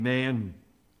Amen.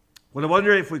 Well, I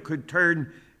wonder if we could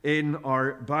turn in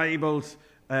our Bibles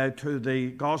to the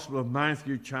Gospel of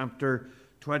Matthew chapter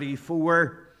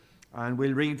 24, and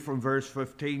we'll read from verse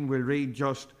 15. We'll read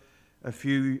just a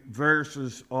few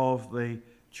verses of the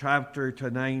chapter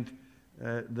tonight.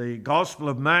 The Gospel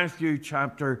of Matthew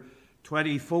chapter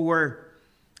 24,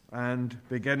 and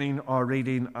beginning our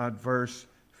reading at verse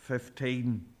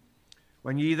 15.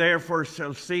 When ye therefore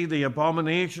shall see the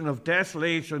abomination of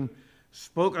desolation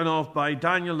spoken of by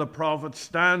Daniel the prophet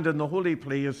stand in the holy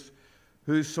place,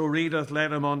 whoso readeth,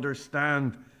 let him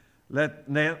understand.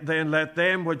 Then let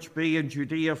them which be in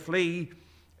Judea flee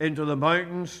into the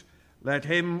mountains. Let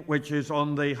him which is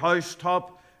on the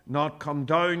housetop not come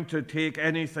down to take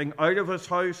anything out of his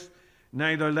house,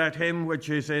 neither let him which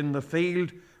is in the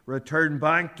field return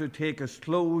back to take his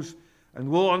clothes. And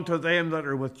woe unto them that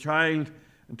are with child,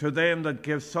 and to them that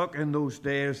give suck in those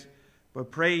days. But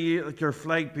pray ye that your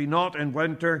flight be not in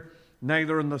winter,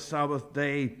 neither in the Sabbath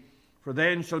day. For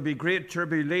then shall be great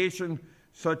tribulation,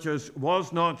 such as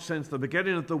was not since the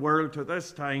beginning of the world to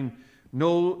this time,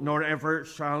 no, nor ever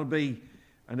shall be.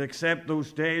 And except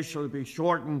those days shall be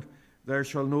shortened, there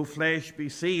shall no flesh be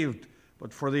saved.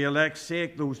 But for the elect's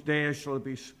sake those days shall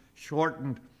be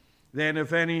shortened. Then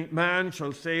if any man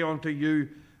shall say unto you,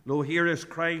 Lo, here is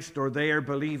Christ, or there,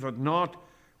 believe it not.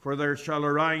 For there shall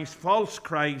arise false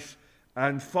Christs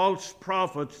and false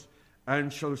prophets,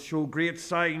 and shall show great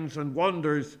signs and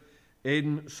wonders,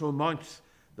 insomuch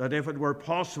that if it were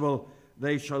possible,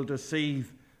 they shall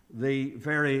deceive the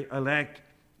very elect.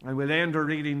 And we'll end our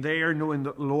reading there, knowing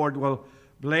that the Lord will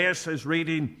bless his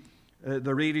reading,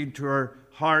 the reading to our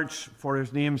hearts for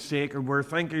his name's sake. And we're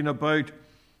thinking about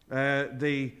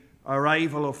the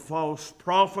arrival of false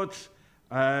prophets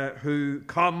who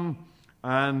come,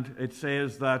 and it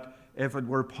says that if it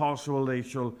were possible, they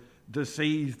shall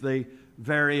deceive the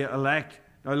very elect.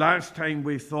 Now, last time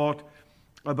we thought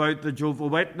about the Jehovah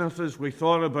Witnesses, we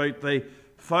thought about the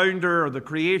founder or the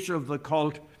creation of the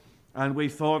cult, and we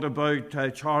thought about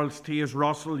Charles Taze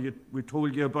Russell. We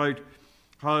told you about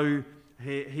how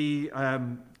he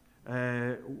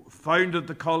founded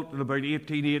the cult in about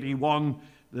 1881,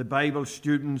 the Bible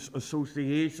Students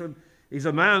Association. He's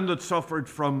a man that suffered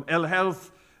from ill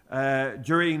health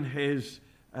during his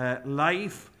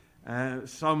life.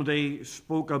 Somebody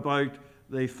spoke about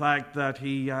the fact that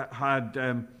he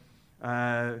had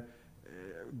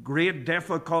great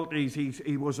difficulties.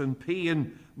 He was in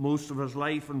pain most of his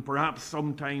life, and perhaps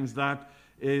sometimes that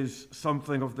is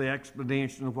something of the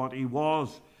explanation of what he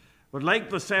was. But like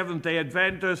the Seventh-day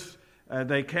Adventists,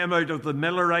 they came out of the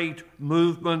Millerite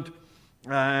movement,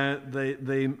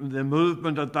 the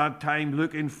movement at that time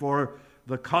looking for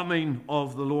the coming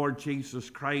of the Lord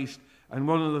Jesus Christ. And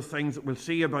one of the things that we'll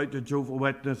see about the Jehovah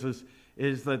Witnesses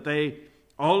is that they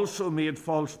also made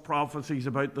false prophecies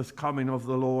about this coming of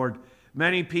the Lord.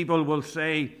 Many people will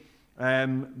say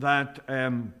that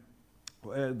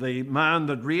the man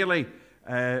that really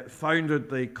founded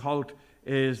the cult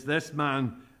is this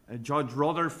man, Judge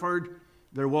Rutherford.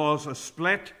 There was a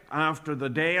split after the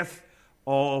death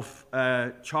of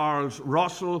Charles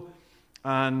Russell,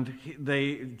 and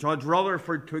Judge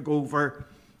Rutherford took over,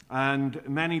 and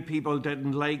many people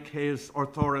didn't like his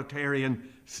authoritarian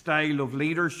style of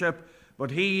leadership,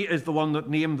 but he is the one that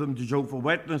named them the Jehovah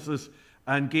Witnesses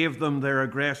and gave them their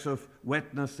aggressive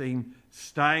witnessing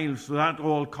style. So that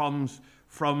all comes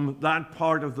from that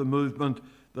part of the movement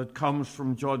that comes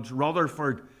from Judge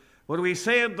Rutherford. But we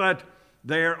said that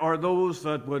there are those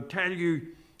that would tell you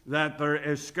that there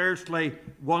is scarcely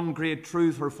one great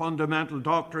truth or fundamental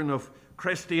doctrine of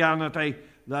Christianity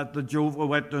that the Jehovah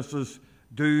Witnesses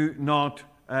do not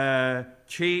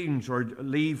change or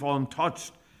leave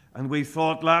untouched. And we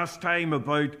thought last time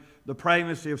about the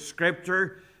primacy of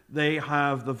Scripture. They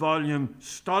have the volume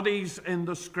Studies in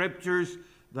the Scriptures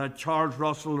that Charles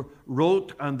Russell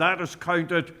wrote, and that is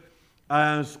counted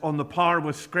as on the par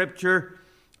with Scripture.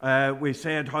 We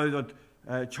said how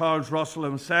that Charles Russell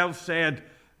himself said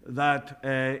that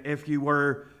if you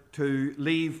were to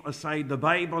leave aside the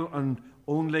Bible and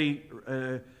only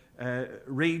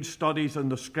read studies in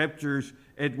the Scriptures,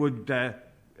 it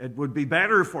would be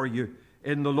better for you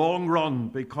in the long run,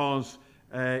 because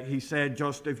he said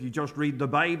if you just read the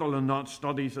Bible and not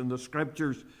studies in the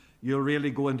Scriptures, you'll really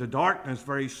go into darkness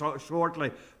very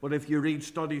shortly. But if you read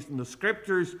studies in the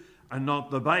Scriptures and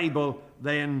not the Bible,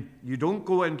 then you don't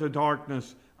go into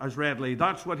darkness as readily.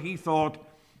 That's what he thought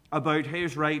about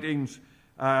his writings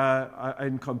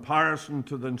in comparison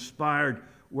to the inspired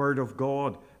Word of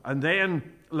God. And then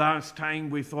last time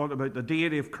we thought about the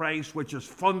deity of Christ, which is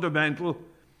fundamental.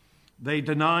 They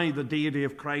deny the deity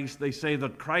of Christ. They say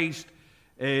that Christ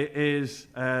is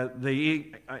the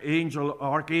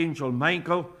Archangel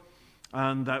Michael,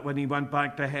 and that when he went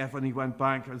back to heaven, he went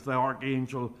back as the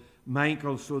Archangel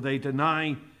Michael. So they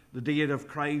deny the deity of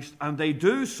Christ, and they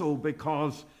do so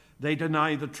because they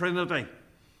deny the Trinity.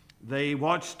 The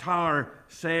Watchtower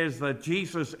says that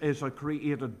Jesus is a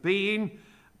created being,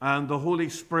 and the Holy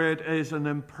Spirit is an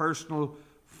impersonal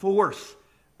force.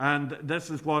 And this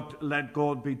is what Let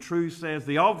God Be True says.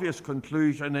 The obvious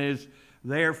conclusion is,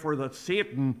 therefore, that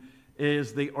Satan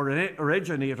is the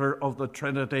originator of the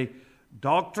Trinity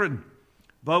doctrine.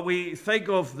 But we think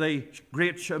of the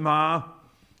great Shema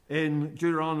in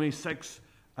Deuteronomy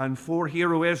 6:4.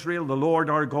 Hear, O Israel, the Lord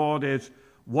our God is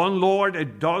one Lord.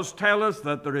 It does tell us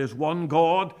that there is one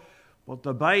God, but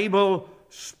the Bible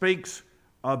speaks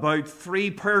about three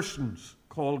persons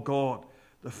called God.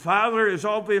 The Father is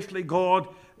obviously God,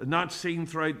 and that's seen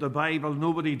throughout the Bible.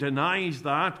 Nobody denies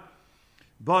that.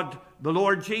 But the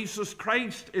Lord Jesus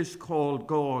Christ is called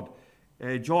God.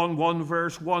 John 1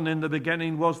 verse 1, in the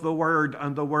beginning was the Word,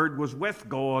 and the Word was with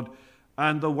God,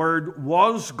 and the Word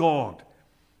was God.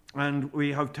 And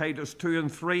we have Titus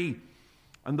 2:3.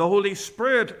 And the Holy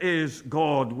Spirit is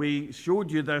God. We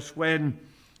showed you this when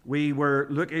we were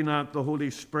looking at the Holy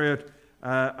Spirit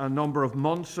a number of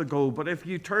months ago. But if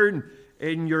you turn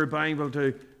in your Bible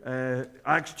to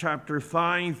Acts chapter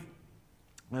 5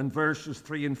 and verses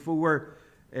 3 and 4,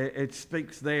 it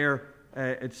speaks there.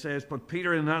 It says, But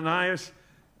Peter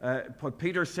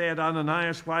said,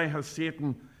 Ananias, why has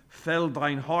Satan filled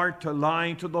thine heart to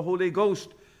lie to the Holy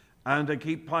Ghost and to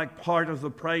keep back part of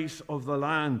the price of the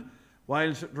land?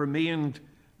 Whilst it remained,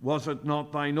 was it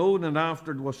not thine own? And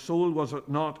after it was sold, was it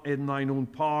not in thine own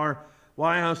power?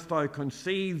 Why hast thou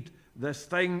conceived this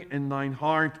thing in thine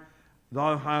heart?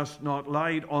 Thou hast not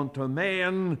lied unto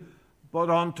men, but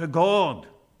unto God.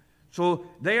 So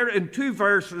there in 2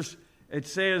 verses, it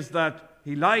says that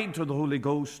he lied to the Holy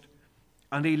Ghost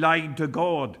and he lied to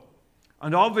God.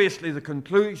 And obviously the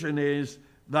conclusion is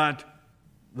that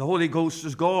the Holy Ghost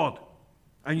is God.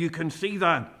 And you can see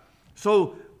that.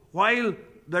 So while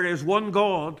there is one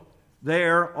God,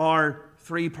 there are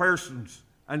three persons.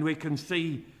 And we can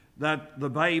see that the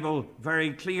Bible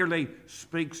very clearly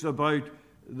speaks about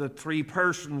the three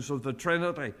persons of the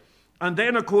Trinity. And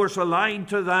then, of course, aligned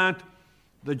to that,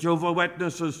 the Jehovah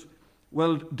Witnesses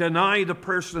will deny the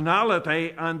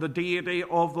personality and the deity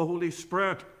of the Holy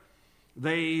Spirit.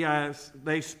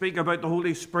 They speak about the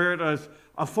Holy Spirit as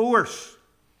a force,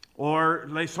 or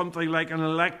like something like an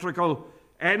electrical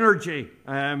energy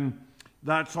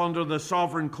that's under the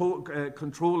sovereign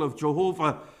control of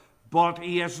Jehovah, but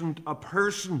he isn't a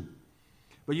person.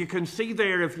 But you can see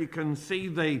there, if you can see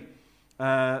the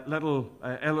little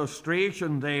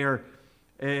illustration there,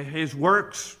 his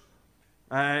works.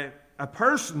 A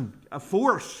person, a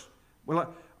force.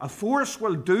 Well, a force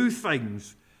will do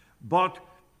things, but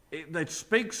it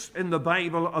speaks in the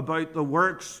Bible about the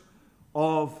works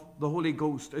of the Holy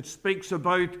Ghost. It speaks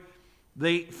about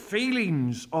the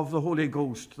feelings of the Holy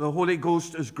Ghost. The Holy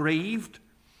Ghost is grieved.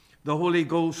 The Holy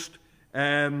Ghost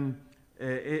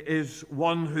is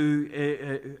one who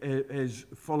is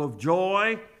full of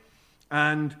joy,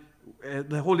 and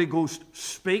the Holy Ghost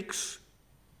speaks.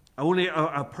 Only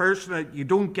a person, you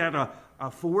don't get a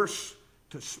force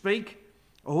to speak.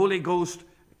 The Holy Ghost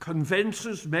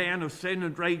convinces men of sin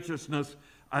and righteousness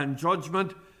and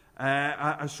judgment.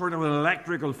 A sort of an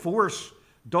electrical force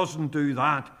doesn't do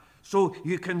that. So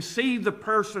you can see the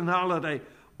personality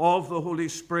of the Holy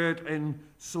Spirit in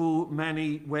so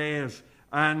many ways.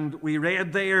 And we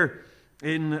read there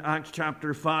in Acts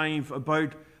chapter 5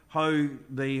 about how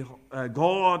the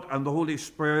God and the Holy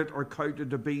Spirit are counted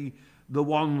to be the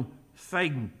one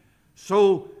thing.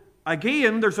 So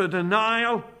again, there's a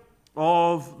denial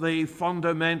of the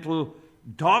fundamental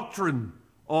doctrine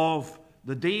of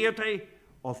the deity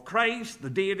of Christ, the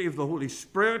deity of the Holy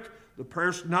Spirit, the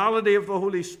personality of the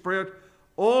Holy Spirit.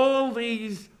 All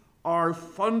these are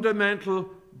fundamental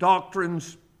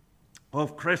doctrines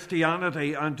of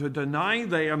Christianity, and to deny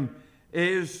them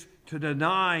is to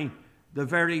deny the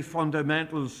very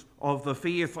fundamentals of the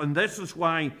faith. And this is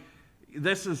why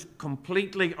this is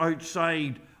completely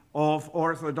outside of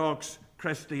Orthodox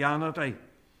Christianity.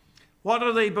 What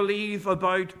do they believe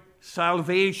about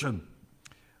salvation?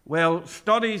 Well,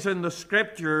 studies in the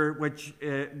Scripture, which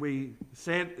we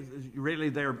said really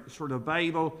their sort of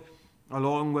Bible,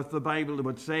 along with the Bible, they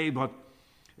would say, but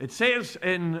it says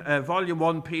in Volume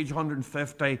 1, page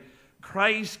 150,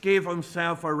 Christ gave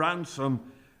himself a ransom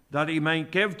that he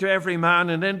might give to every man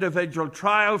an individual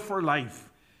trial for life.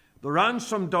 The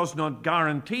ransom does not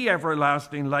guarantee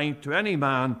everlasting life to any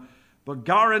man, but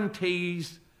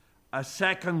guarantees a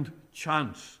second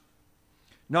chance.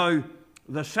 Now,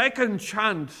 the second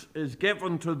chance is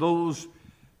given to those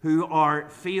who are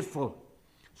faithful.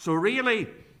 So really,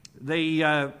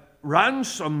 the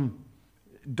ransom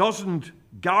doesn't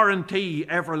guarantee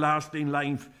everlasting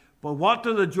life. But what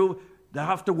do the Jews? They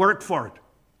have to work for it.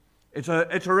 It's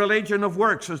a religion of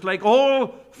works. It's like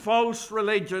all false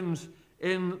religions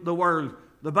in the world.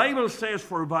 The Bible says,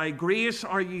 "For by grace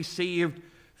are ye saved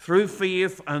through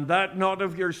faith, and that not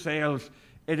of yourselves.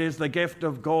 It is the gift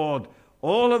of God."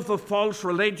 All of the false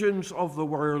religions of the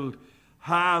world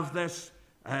have this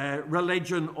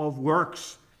religion of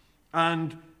works.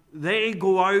 And they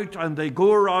go out and they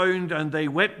go around and they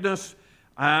witness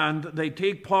and they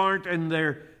take part in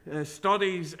their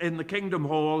studies in the kingdom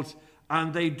halls.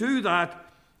 And they do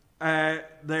that.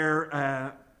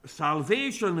 Their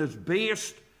salvation is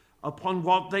based upon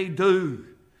what they do.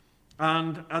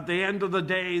 And at the end of the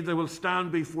day, they will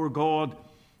stand before God,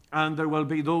 and there will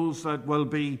be those that will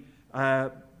be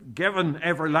given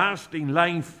everlasting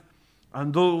life,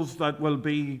 and those that will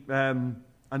be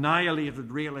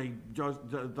annihilated, really. Just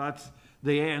that's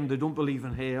the end. They don't believe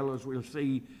in hell, as we'll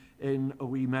see in a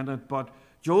wee minute. But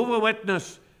Jehovah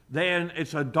Witness, then,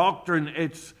 it's a doctrine.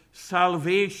 It's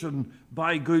salvation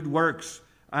by good works.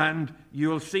 And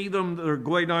you'll see them, they're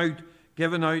going out,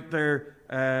 giving out their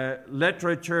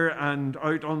literature and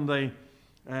out on the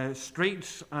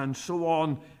streets and so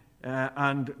on.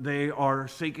 And they are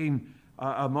seeking,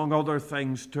 among other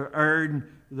things, to earn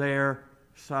their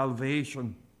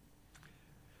salvation.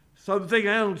 Something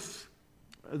else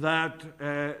that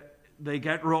they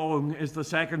get wrong is the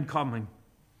second coming.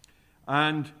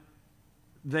 And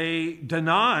they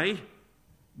deny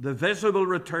the visible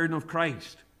return of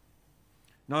Christ.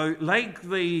 Now, like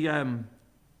the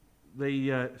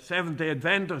Seventh-day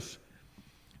Adventists,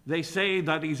 they say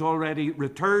that he's already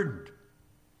returned.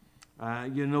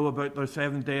 You know about the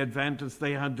Seventh-day Adventists,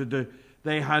 they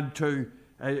had to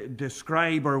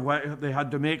describe, or they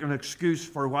had to make an excuse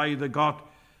for why they got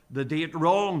the date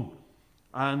wrong.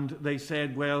 And they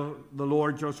said, well, the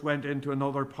Lord just went into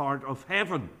another part of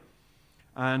heaven,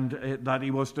 and that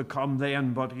he was to come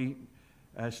then, but he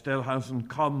still hasn't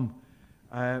come.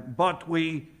 But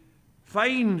we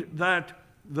find that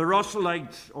the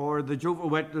Russellites, or the Jehovah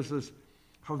Witnesses,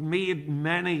 have made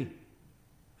many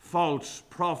false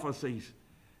prophecies.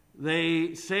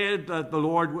 They said that the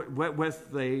Lord,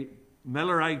 with the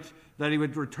Millerites, that he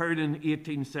would return in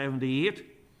 1878,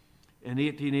 in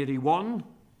 1881,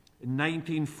 in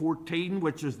 1914,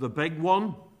 which is the big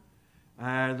one.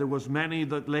 There was many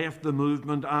that left the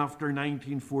movement after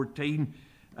 1914.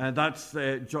 That's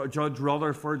Judge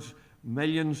Rutherford's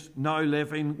 "Millions now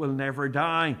living will never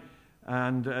die."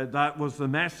 And that was the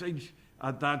message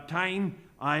at that time.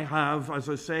 I have, as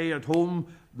I say, at home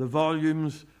the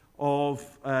volumes of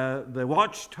the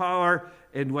Watchtower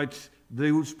in which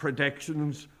those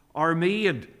predictions are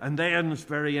made. And then it's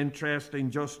very interesting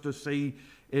just to see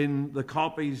in the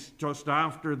copies just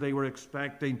after they were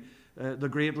expecting the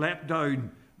great letdown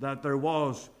that there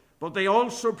was. But they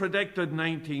also predicted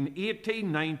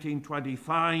 1918,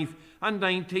 1925, and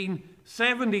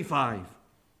 1975,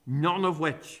 none of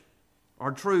which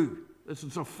are true. This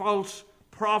is a false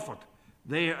prophet.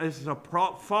 This is a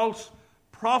false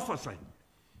prophecy.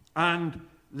 And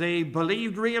they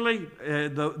believed, really,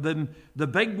 the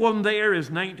big one there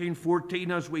is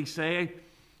 1914, as we say.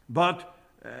 But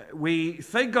we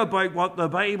think about what the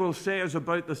Bible says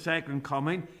about the second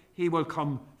coming. He will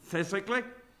come physically.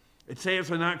 It says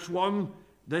in Acts 1,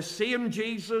 "The same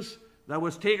Jesus that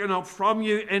was taken up from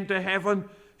you into heaven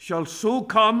shall so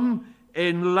come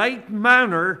in like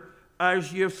manner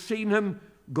as you've seen him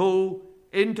go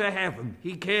into heaven."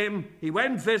 He came, he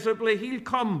went visibly, he'll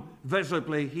come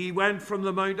visibly. He went from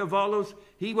the Mount of Olives,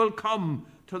 he will come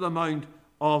to the Mount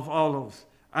of Olives.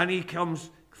 And he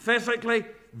comes physically,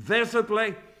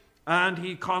 visibly, and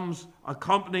he comes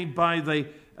accompanied by the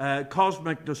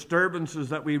cosmic disturbances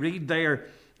that we read there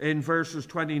in verses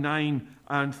 29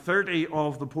 and 30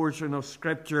 of the portion of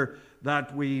Scripture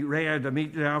that we read.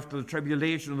 Immediately after the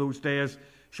tribulation of those days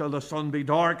shall the sun be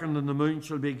darkened, and the moon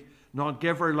shall be not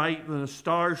give her light, and the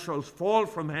stars shall fall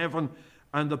from heaven,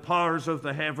 and the powers of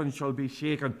the heavens shall be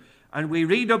shaken. And we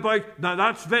read about, now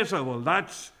that's visible,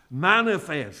 that's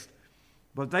manifest,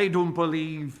 but they don't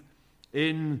believe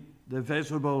in the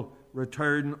visible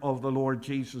return of the Lord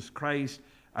Jesus Christ,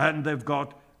 and they've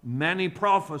got many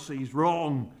prophecies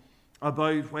wrong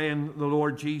about when the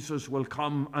Lord Jesus will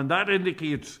come, and that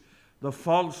indicates the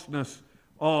falseness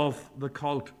of the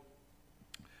cult.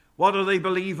 What do they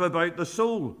believe about the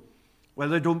soul? Well,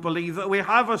 they don't believe that we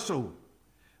have a soul.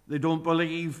 They don't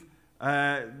believe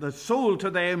the soul to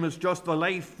them is just the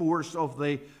life force of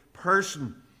the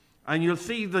person. And you'll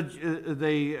see the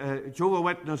Jehovah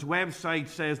Witness website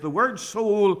says the word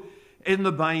soul in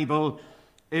the Bible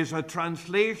is a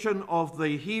translation of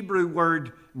the Hebrew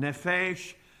word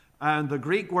nephesh and the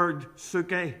Greek word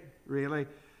suke, really.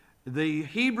 The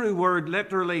Hebrew word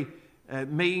literally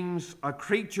means a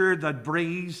creature that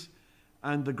breathes,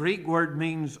 and the Greek word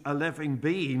means a living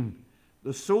being.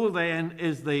 The soul then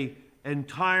is the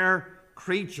entire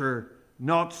creature,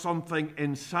 not something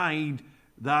inside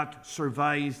that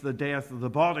survives the death of the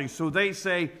body. So they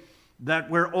say that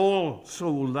we're all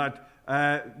soul, that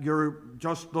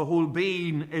the whole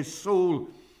being is soul,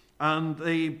 and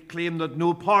they claim that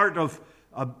no part of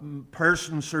a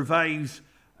person survives,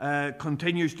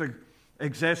 continues to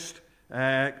exist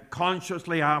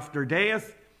consciously after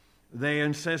death. They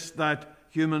insist that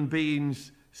human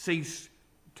beings cease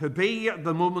to be at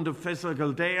the moment of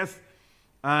physical death,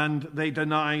 and they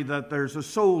deny that there's a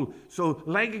soul. So,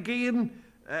 like again,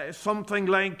 something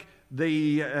like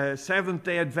the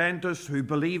Seventh-day Adventists who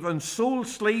believe in soul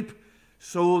sleep,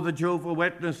 so the Jehovah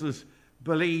Witnesses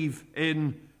believe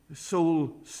in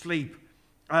soul sleep.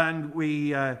 And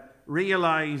we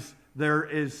realize there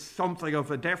is something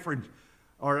of a difference,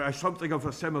 or something of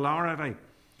a similarity.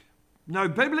 Now,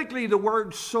 biblically, the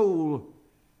word soul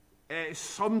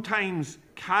sometimes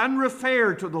can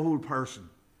refer to the whole person,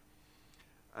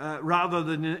 rather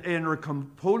than an inner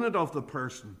component of the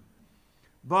person.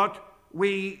 But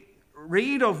we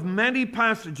read of many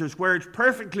passages where it's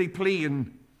perfectly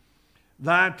plain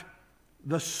that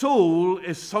the soul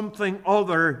is something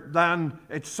other than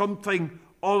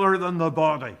the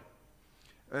body.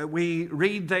 We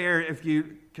read there, if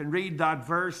you can read that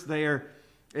verse there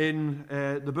in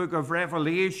the book of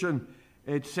Revelation,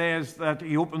 it says that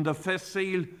he opened the fifth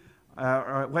seal.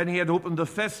 When he had opened the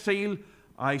fifth seal,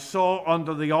 I saw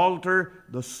under the altar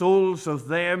the souls of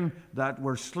them that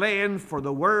were slain for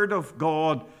the word of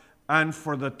God and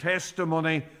for the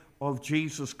testimony of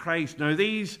Jesus Christ. Now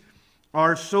these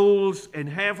are souls in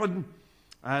heaven.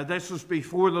 This is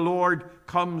before the Lord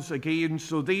comes again.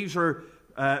 So these are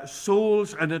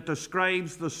souls, and it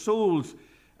describes the souls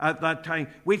at that time.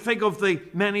 We think of the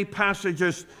many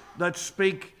passages that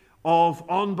speak of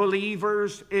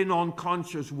unbelievers in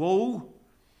unconscious woe.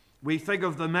 We think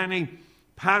of the many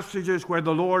passages where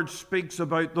the Lord speaks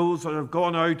about those that have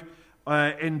gone out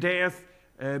in death,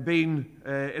 being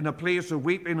in a place of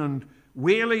weeping and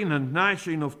wailing and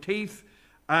gnashing of teeth.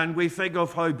 And we think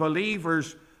of how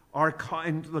believers are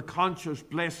in the conscious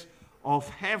bliss of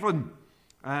heaven.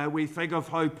 We think of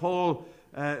how Paul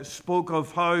spoke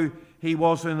of how he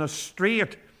was in a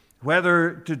strait,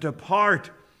 whether to depart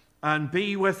and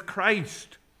be with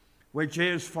Christ, which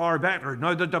is far better.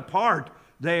 Now the depart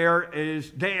there is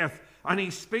death. And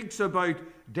he speaks about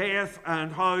death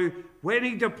and how when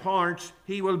he departs,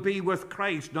 he will be with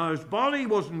Christ. Now, his body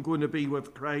wasn't going to be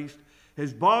with Christ.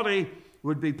 His body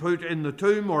would be put in the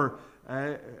tomb or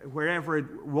wherever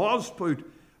it was put.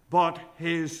 But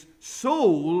his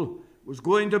soul was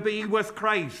going to be with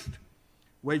Christ,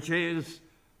 which is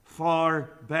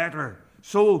far better.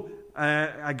 So,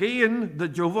 again, the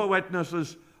Jehovah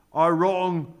Witnesses are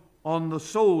wrong on the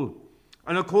soul.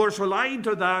 And, of course, allied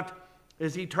to that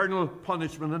is eternal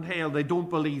punishment in hell. They don't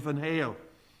believe in hell.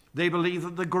 They believe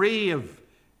that the grave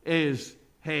is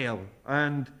hell.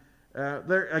 And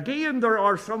there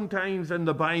are some times in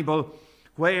the Bible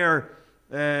where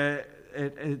the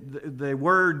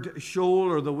word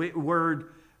Sheol, or the word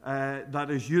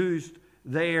that is used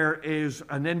there, is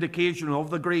an indication of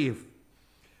the grave.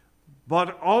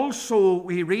 But also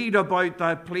we read about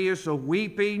that place of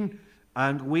weeping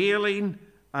and wailing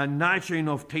and gnashing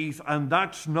of teeth, and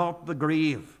that's not the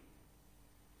grave.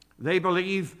 They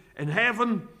believe in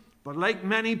heaven, but like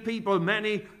many people,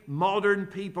 many modern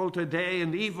people today,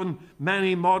 and even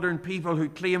many modern people who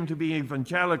claim to be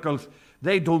evangelicals,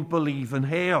 they don't believe in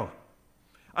hell.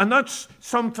 And that's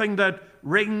something that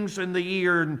rings in the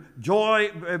ear, and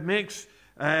joy makes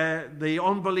the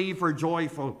unbeliever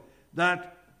joyful,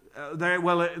 that there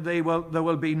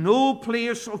will be no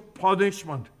place of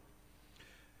punishment.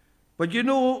 But you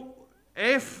know,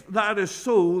 if that is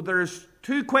so, there's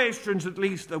two questions at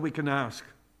least that we can ask.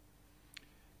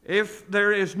 If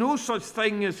there is no such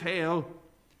thing as hell,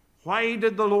 why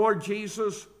did the Lord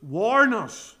Jesus warn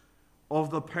us of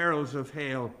the perils of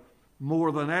hell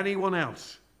more than anyone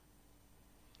else?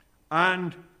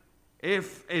 And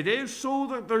if it is so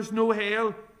that there's no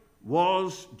hell,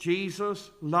 was Jesus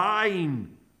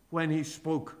lying when he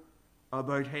spoke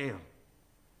about hell?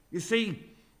 You see,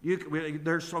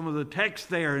 there's some of the text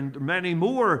there, and many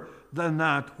more than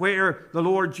that, where the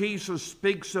Lord Jesus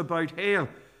speaks about hell.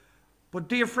 But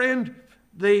dear friend,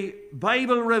 the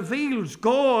Bible reveals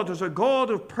God as a God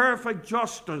of perfect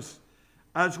justice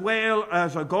as well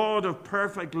as a God of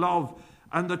perfect love.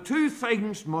 And the two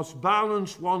things must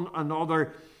balance one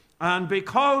another. And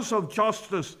because of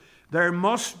justice, there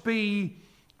must be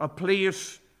a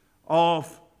place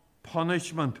of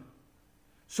punishment.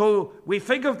 So we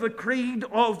think of the creed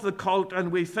of the cult,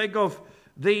 and we think of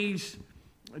these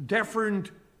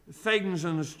different things,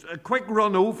 and a quick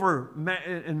run over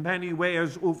in many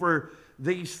ways over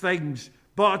these things.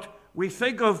 But we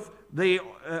think of the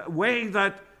way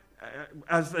that,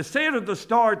 as I said at the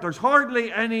start, there's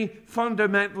hardly any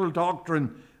fundamental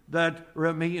doctrine that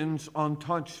remains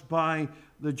untouched by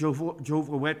the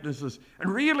Jehovah Witnesses.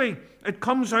 And really, it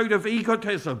comes out of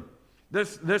egotism.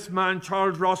 This man,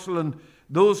 Charles Russell, and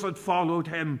those that followed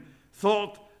him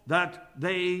thought that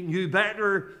they knew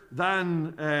better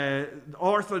than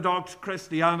Orthodox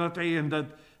Christianity and that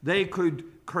they could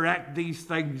correct these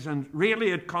things. And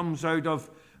really, it comes out of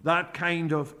that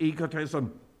kind of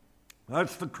egotism.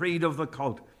 That's the creed of the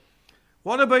cult.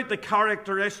 What about the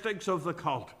characteristics of the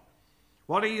cult?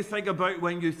 What do you think about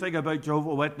when you think about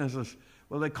Jehovah's Witnesses?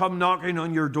 Well, they come knocking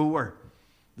on your door.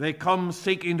 They come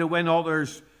seeking to win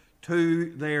others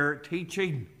to their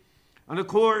teaching. And of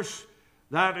course,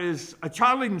 that is a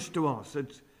challenge to us.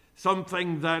 It's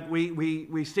something that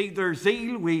we see their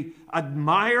zeal, we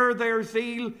admire their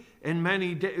zeal in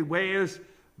many ways,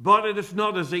 but it is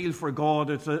not a zeal for God.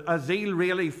 It's a zeal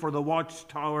really for the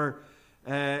Watchtower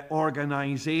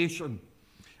organization.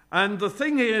 And the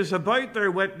thing is about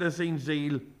their witnessing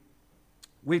zeal,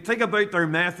 we think about their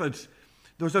methods.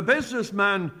 There was a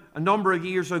businessman a number of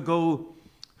years ago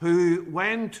who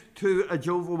went to a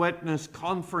Jehovah's Witness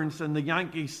conference in the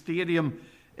Yankee Stadium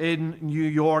in New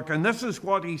York. And this is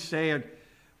what he said.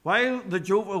 While the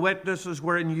Jehovah's Witnesses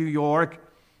were in New York,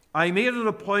 I made it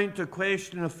a point to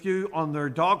question a few on their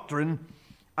doctrine.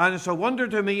 And it's a wonder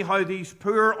to me how these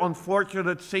poor,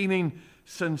 unfortunate seeming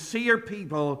sincere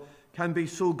people can be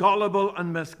so gullible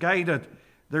and misguided.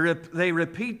 They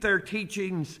repeat their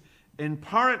teachings in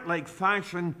parrot-like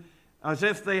fashion as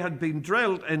if they had been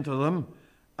drilled into them,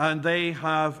 and they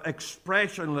have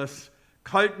expressionless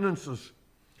countenances.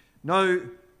 Now,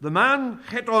 the man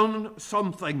hit on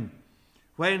something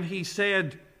when he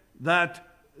said that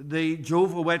the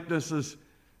Jehovah's Witnesses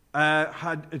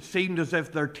it seemed as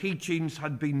if their teachings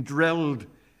had been drilled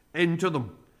into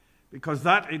them, because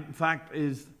that, in fact,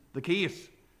 is the case.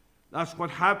 That's what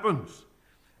happens.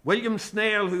 William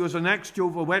Snell, who was an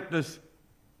ex-Jehovah's Witness,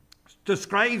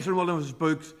 describes in one of his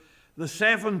books the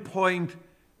 7-point,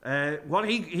 what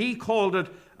he called it,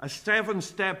 a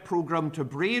 7-step program to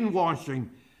brainwashing.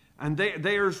 And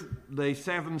there's the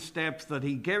 7 steps that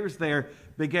he gives there.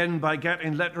 Begin by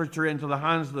getting literature into the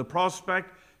hands of the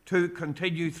prospect, to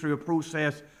continue through a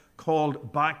process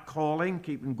called back-calling,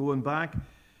 keeping going back.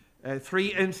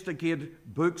 3,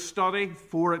 instigate book study.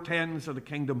 4, attendance at the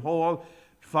Kingdom Hall.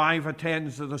 5,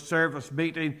 attendance at a service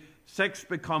meeting. 6,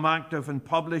 become active in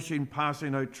publishing,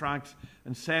 passing out tracts.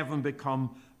 And 7,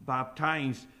 become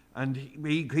baptized. And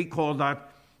he called that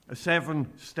a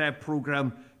 7-step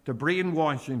program to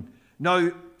brainwashing. Now,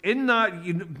 in that,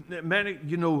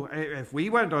 if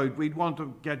we went out, we'd want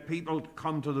to get people to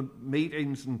come to the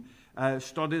meetings and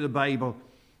study the Bible.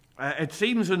 It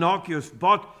seems innocuous,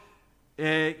 but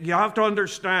you have to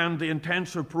understand the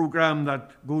intensive program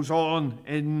that goes on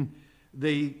in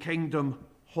the Kingdom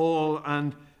Hall,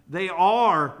 and they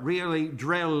are really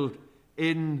drilled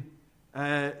in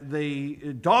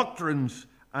the doctrines,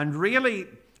 and really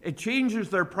it changes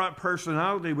their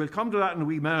personality. We'll come to that in a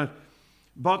wee minute.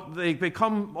 But they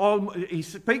become he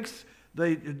speaks,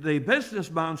 the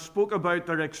businessman spoke about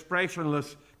their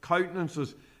expressionless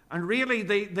countenances, and really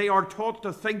they are taught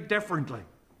to think differently.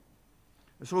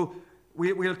 So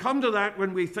we'll come to that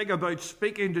when we think about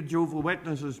speaking to Jehovah's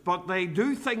Witnesses, but they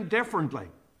do think differently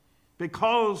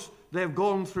because they've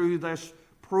gone through this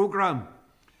program.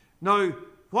 Now,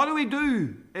 what do we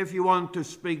do if you want to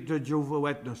speak to Jehovah's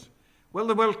Witness?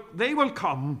 Well, they will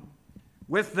come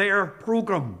with their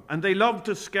program, and they love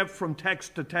to skip from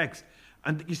text to text.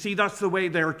 And you see, that's the way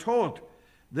they're taught.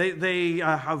 They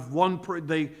have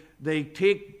they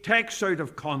take texts out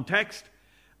of context,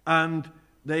 and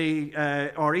they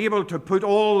are able to put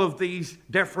all of these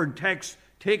different texts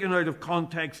taken out of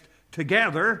context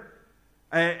together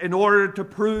in order to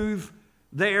prove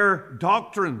their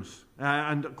doctrines.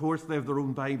 And of course, they have their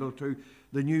own Bible too,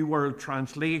 the New World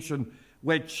Translation,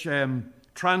 which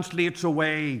translates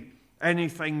away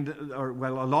anything, a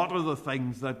lot of the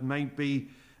things that might be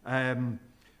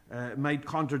might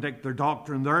contradict their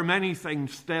doctrine. There are many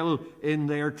things still in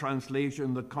their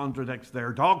translation that contradicts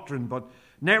their doctrine, but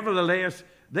nevertheless,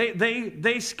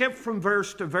 They skip from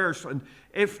verse to verse, and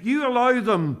if you allow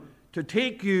them to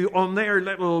take you on their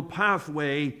little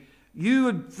pathway, you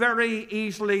would very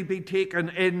easily be taken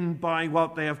in by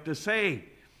what they have to say.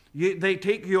 They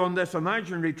take you on this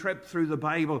imaginary trip through the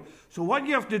Bible. So what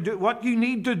you have to do, what you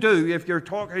need to do if you're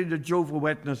talking to Jehovah's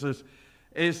Witnesses,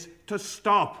 is to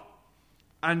stop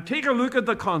and take a look at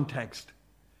the context.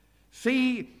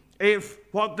 See if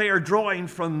what they are drawing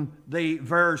from the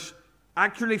verse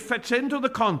actually fits into the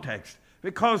context.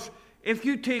 Because if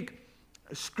you take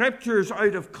scriptures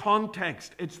out of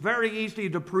context, it's very easy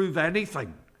to prove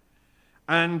anything.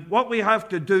 And what we have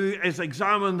to do is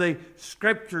examine the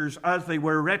scriptures as they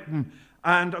were written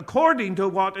and according to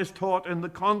what is taught in the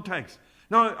context.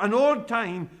 Now, an odd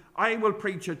time, I will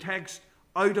preach a text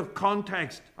out of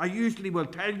context. I usually will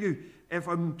tell you if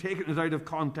I'm taking it out of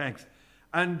context.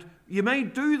 And you may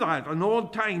do that an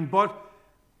odd time, but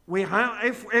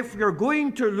if you're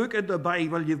going to look at the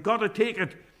Bible, you've got to take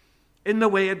it in the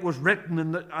way it was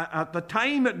written, at the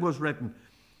time it was written.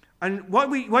 And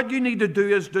what you need to do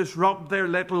is disrupt their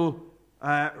little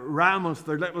ramos,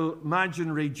 their little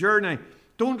imaginary journey.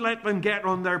 Don't let them get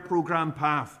on their program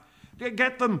path.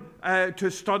 Get them to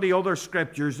study other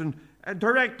scriptures and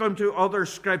direct them to other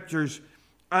scriptures.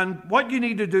 And what you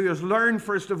need to do is learn,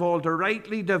 first of all, to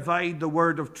rightly divide the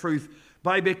word of truth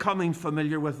by becoming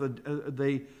familiar with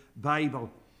the Bible.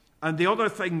 And the other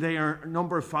thing there,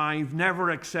 number 5,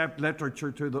 never accept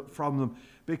literature from them,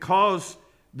 because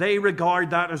they regard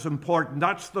that as important.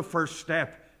 That's the first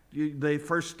step, the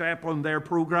first step on their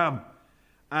program.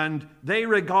 And they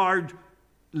regard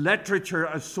literature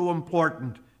as so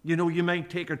important. You know, you might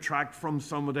take a tract from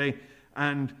somebody,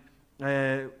 and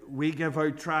we give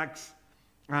out tracts,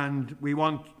 and we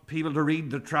want people to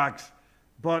read the tracts.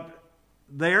 But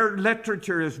their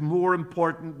literature is more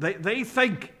important. They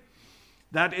think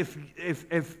that if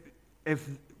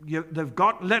they've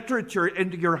got literature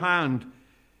into your hand,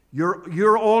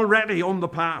 you're already on the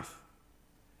path.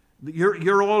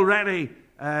 You're already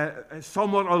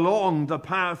somewhat along the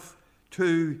path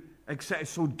to accept.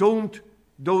 So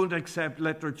don't accept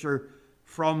literature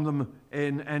from them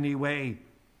in any way.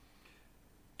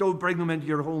 Don't bring them into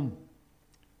your home.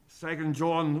 2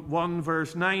 John 1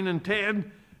 verse 9 and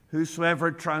 10,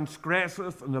 whosoever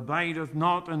transgresseth and abideth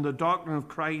not in the doctrine of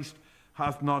Christ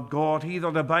hath not God. He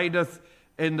that abideth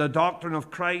in the doctrine of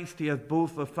Christ, he hath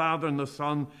both the Father and the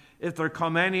Son. If there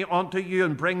come any unto you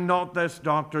and bring not this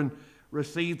doctrine,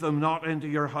 receive them not into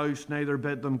your house, neither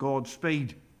bid them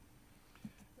Godspeed.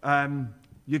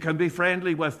 You can be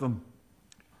friendly with them,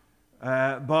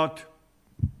 but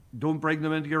don't bring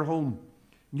them into your home.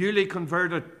 Newly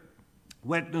converted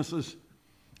witnesses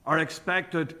are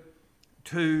expected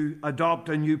to adopt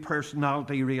a new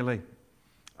personality, really.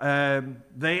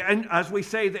 As we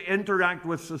say, they interact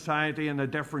with society in a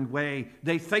different way.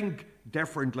 They think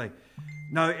differently.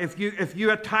 Now, if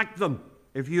you attack them,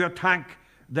 if you attack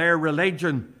their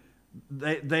religion,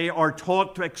 they are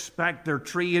taught to expect, they're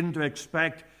trained to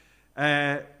expect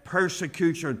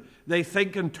persecution. They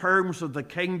think in terms of the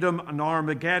kingdom and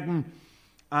Armageddon.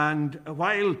 And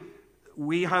while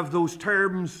we have those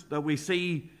terms that we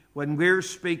see when we're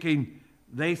speaking,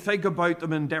 they think about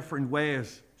them in different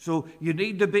ways. So you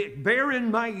need to bear in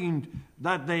mind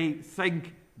that they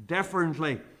think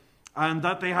differently and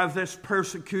that they have this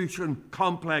persecution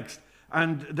complex,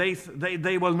 and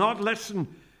they will not listen,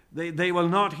 they will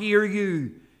not hear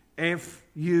you if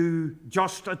you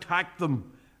just attack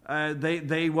them.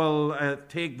 They will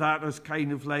take that as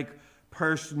kind of like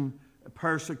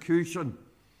persecution.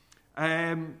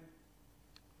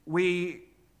 We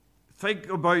think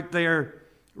about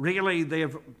they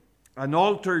have an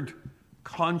altered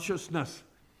consciousness.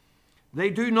 They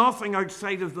do nothing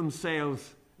outside of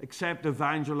themselves except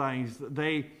evangelize.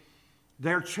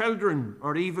 Their children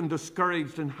are even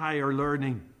discouraged in higher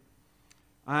learning.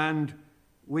 And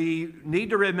we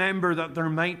need to remember that they're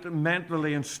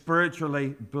mentally and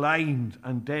spiritually blind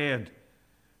and dead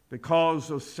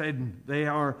because of sin. They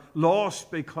are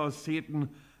lost because Satan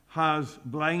has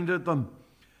blinded them.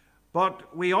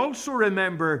 But we also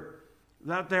remember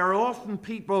that there are often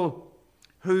people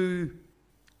who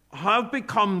have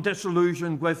become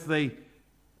disillusioned with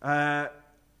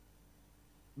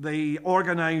the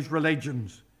organized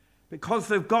religions because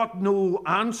they've got no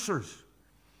answers.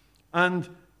 And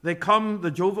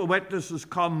the Jehovah's Witnesses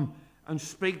come and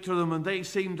speak to them, and they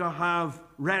seem to have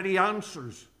ready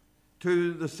answers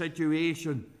to the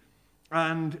situation.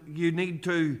 And you need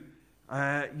to,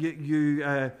 it's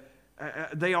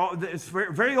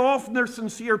very often they're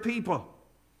sincere people,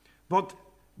 but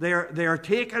they are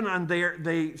taken and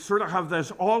they sort of have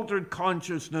this altered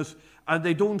consciousness, and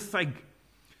they don't think.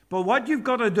 But what you've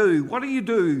got to do, what do you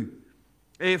do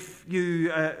if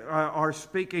you are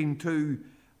speaking to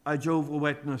a Jehovah's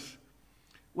Witness?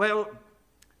 Well,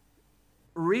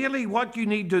 really what you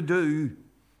need to do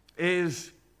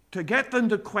is to get them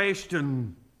to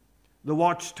question the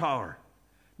watchtower.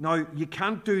 Now, you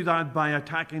can't do that by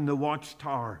attacking the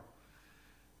watchtower.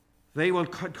 They will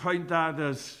count that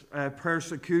as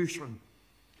persecution.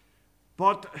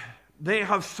 But they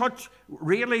have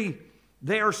really,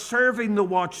 they are serving the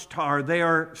watchtower. They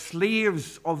are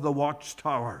slaves of the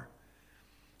watchtower.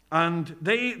 And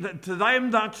to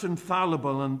them that's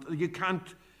infallible, and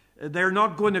they're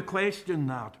not going to question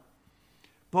that.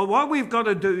 But what we've got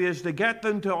to do is to get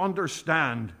them to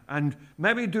understand, and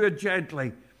maybe do it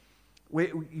gently.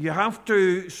 You have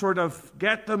to sort of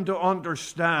get them to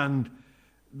understand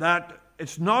that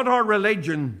it's not our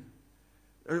religion.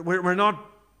 We're not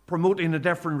promoting a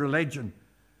different religion.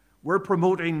 We're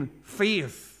promoting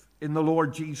faith in the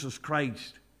Lord Jesus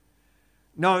Christ.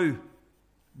 Now,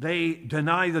 they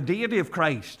deny the deity of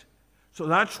Christ. So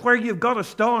that's where you've got to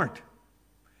start.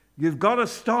 You've got to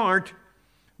start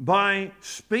by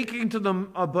speaking to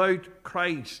them about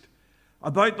Christ,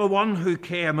 about the one who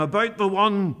came, about the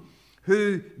one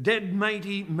who did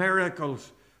mighty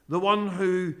miracles, the one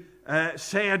who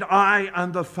said, I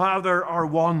and the Father are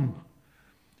one.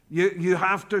 You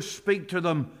have to speak to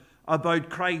them about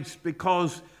Christ,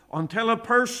 because until a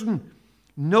person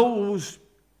knows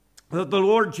that the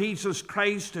Lord Jesus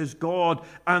Christ is God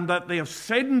and that they have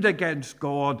sinned against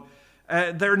God,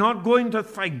 they're not going to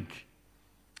think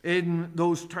in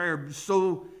those terms.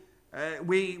 So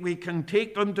we can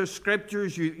take them to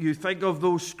scriptures. You think of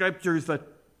those scriptures that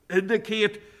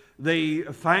indicate the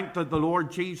fact that the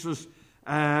Lord Jesus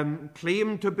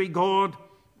claimed to be God.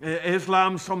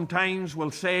 Islam sometimes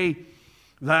will say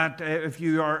that if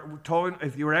you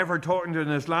were ever talking to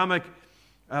an Islamic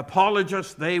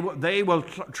apologist, they will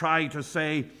try to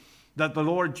say that the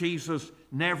Lord Jesus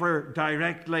never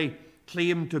directly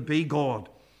claimed to be God.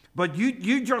 But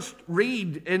you just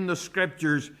read in the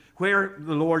scriptures where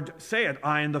the Lord said,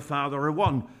 I and the Father are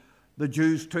one. The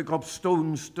Jews took up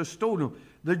stones to stone him.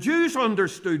 The Jews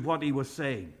understood what he was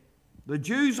saying. The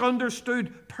Jews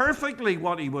understood perfectly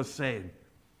what he was saying.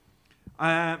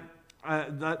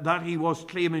 That he was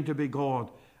claiming to be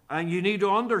God. And you need to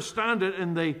understand it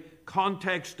in the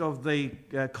context of the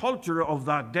culture of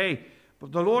that day.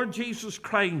 But the Lord Jesus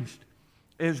Christ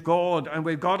is God, and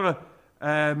we've got to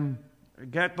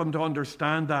get them to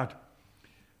understand that.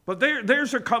 But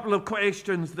there's a couple of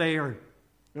questions there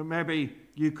that maybe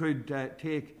you could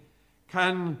take.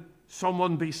 Can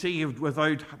someone be saved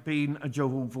without being a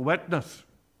Jehovah's Witness?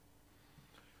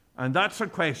 And that's a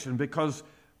question, because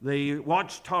the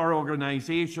Watchtower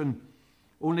organization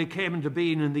only came into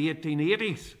being in the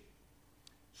 1880s.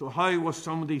 So how was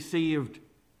somebody saved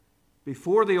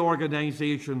before the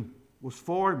organization was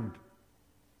formed?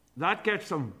 That gets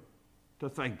them to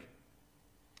think.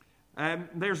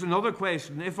 There's another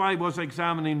question. If I was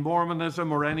examining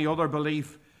Mormonism or any other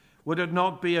belief, would it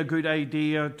not be a good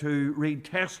idea to read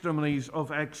testimonies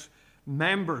of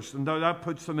ex-members? And now that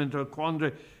puts them into a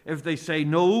quandary. If they say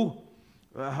no,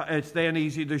 it's then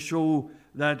easy to show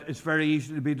that it's very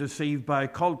easy to be deceived by a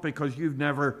cult, because you've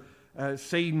never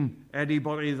seen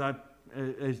anybody that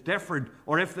is different.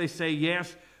 Or if they say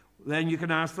yes, then you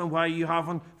can ask them why you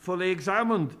haven't fully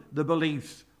examined the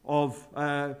beliefs of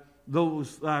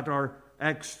those that are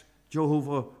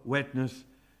ex-Jehovah Witness.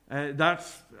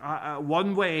 That's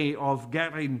one way of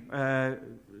getting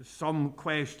some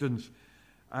questions.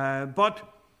 But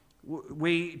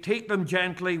we take them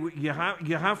gently. You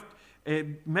have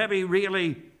maybe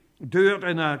really do it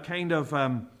in a kind of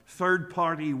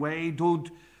third-party way. Don't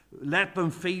let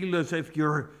them feel as if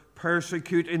you're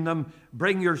persecuting them.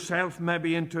 Bring yourself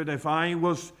maybe into it. If I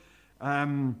was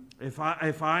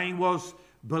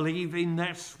believing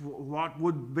this, what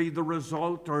would be the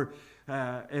result? Or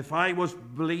if I was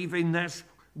believing this,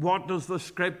 what does the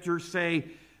scripture say?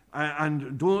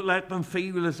 And don't let them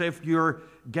feel as if you're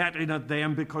getting at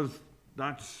them, because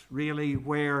that's really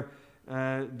where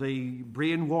the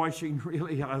brainwashing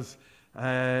really has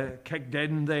kicked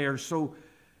in there. So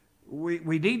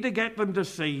we need to get them to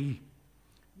see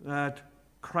that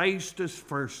Christ is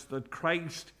first, that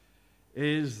Christ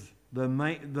is the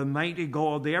mighty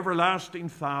God, the everlasting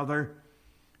Father,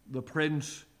 the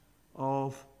Prince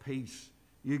of Peace.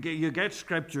 You get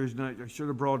scriptures, now I should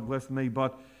have brought with me,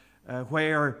 but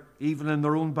where even in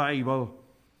their own Bible,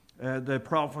 the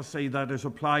prophecy that is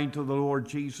applying to the Lord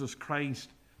Jesus Christ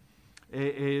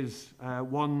is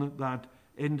one that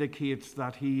indicates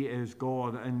that he is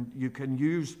God. And you can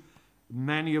use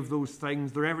many of those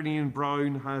things. The Reverend Ian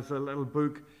Brown has a little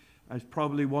book There's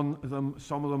probably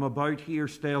some of them about here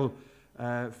still,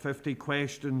 50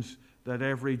 questions that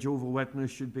every Jehovah's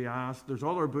Witness should be asked. There's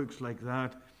other books like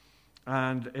that,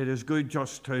 and it is good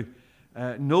just to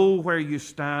know where you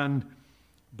stand.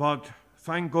 But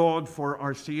thank God for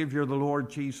our Saviour, the Lord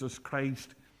Jesus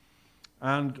Christ.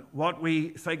 And what we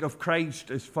think of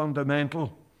Christ is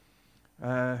fundamental.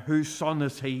 Whose son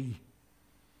is he?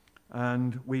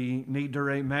 And we need to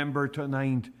remember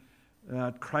tonight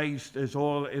that Christ is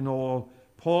all in all.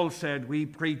 Paul said, we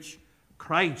preach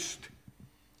Christ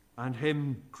and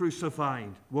him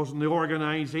crucified. Wasn't the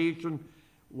organization,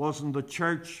 wasn't the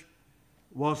church,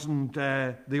 wasn't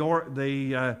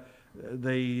the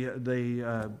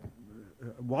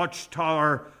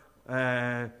watchtower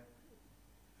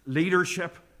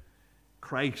leadership.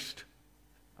 Christ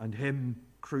and him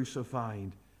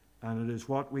crucified. And it is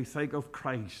what we think of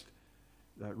Christ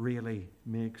that really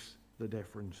makes the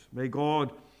difference. May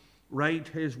God write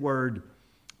his word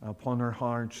upon our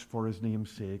hearts for his name's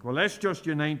sake. Well, let's just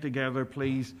unite together,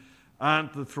 please,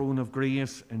 at the throne of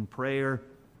grace in prayer.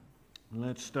 And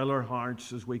let's still our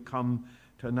hearts as we come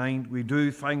tonight. We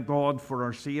do thank God for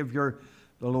our Saviour,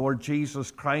 the Lord Jesus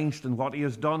Christ, and what he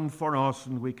has done for us.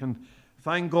 And we can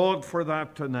thank God for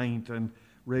that tonight and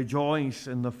rejoice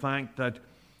in the fact that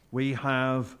we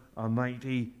have a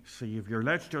mighty Saviour.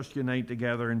 Let's just unite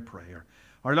together in prayer.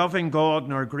 Our loving God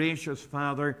and our gracious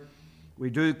Father, we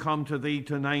do come to thee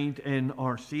tonight in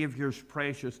our Saviour's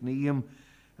precious name.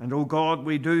 And, O God,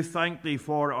 we do thank thee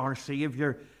for our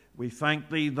Saviour. We thank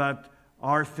thee that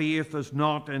our faith is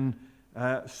not in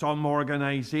some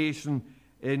organization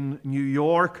in New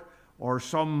York or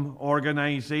some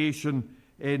organization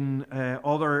in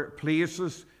other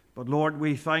places. But, Lord,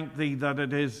 we thank thee that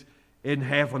it is in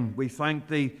heaven. We thank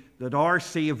thee that our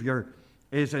Saviour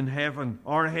is in heaven.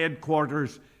 Our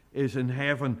headquarters is in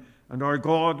heaven. And our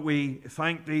God, we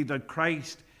thank thee that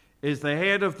Christ is the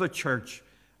head of the church.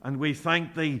 And we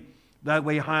thank thee that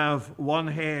we have one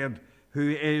head who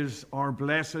is our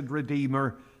blessed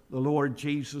Redeemer, the Lord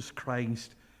Jesus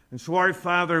Christ. And so, our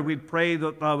Father, we pray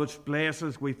that thou wouldst bless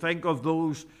us. We think of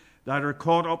those that are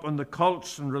caught up in the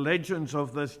cults and religions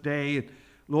of this day.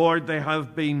 Lord, they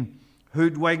have been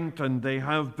hoodwinked and they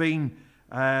have been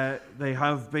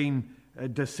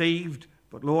deceived.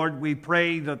 But Lord, we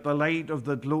pray that the light of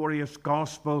the glorious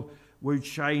gospel would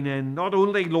shine in, not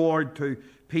only, Lord, to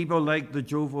people like the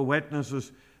Jehovah's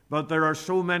Witnesses, but there are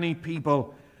so many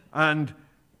people, and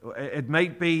it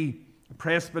might be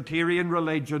Presbyterian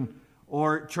religion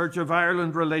or Church of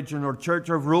Ireland religion or Church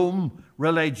of Rome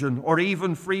religion or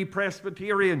even Free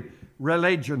Presbyterian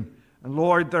religion. And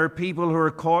Lord, there are people who are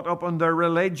caught up in their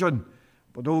religion.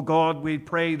 But, oh God, we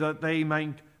pray that they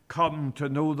might come to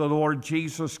know the Lord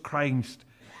Jesus Christ,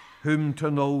 whom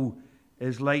to know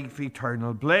is life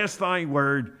eternal. Bless thy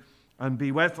word and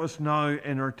be with us now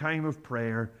in our time of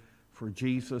prayer for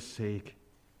Jesus' sake.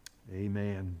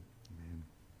 Amen.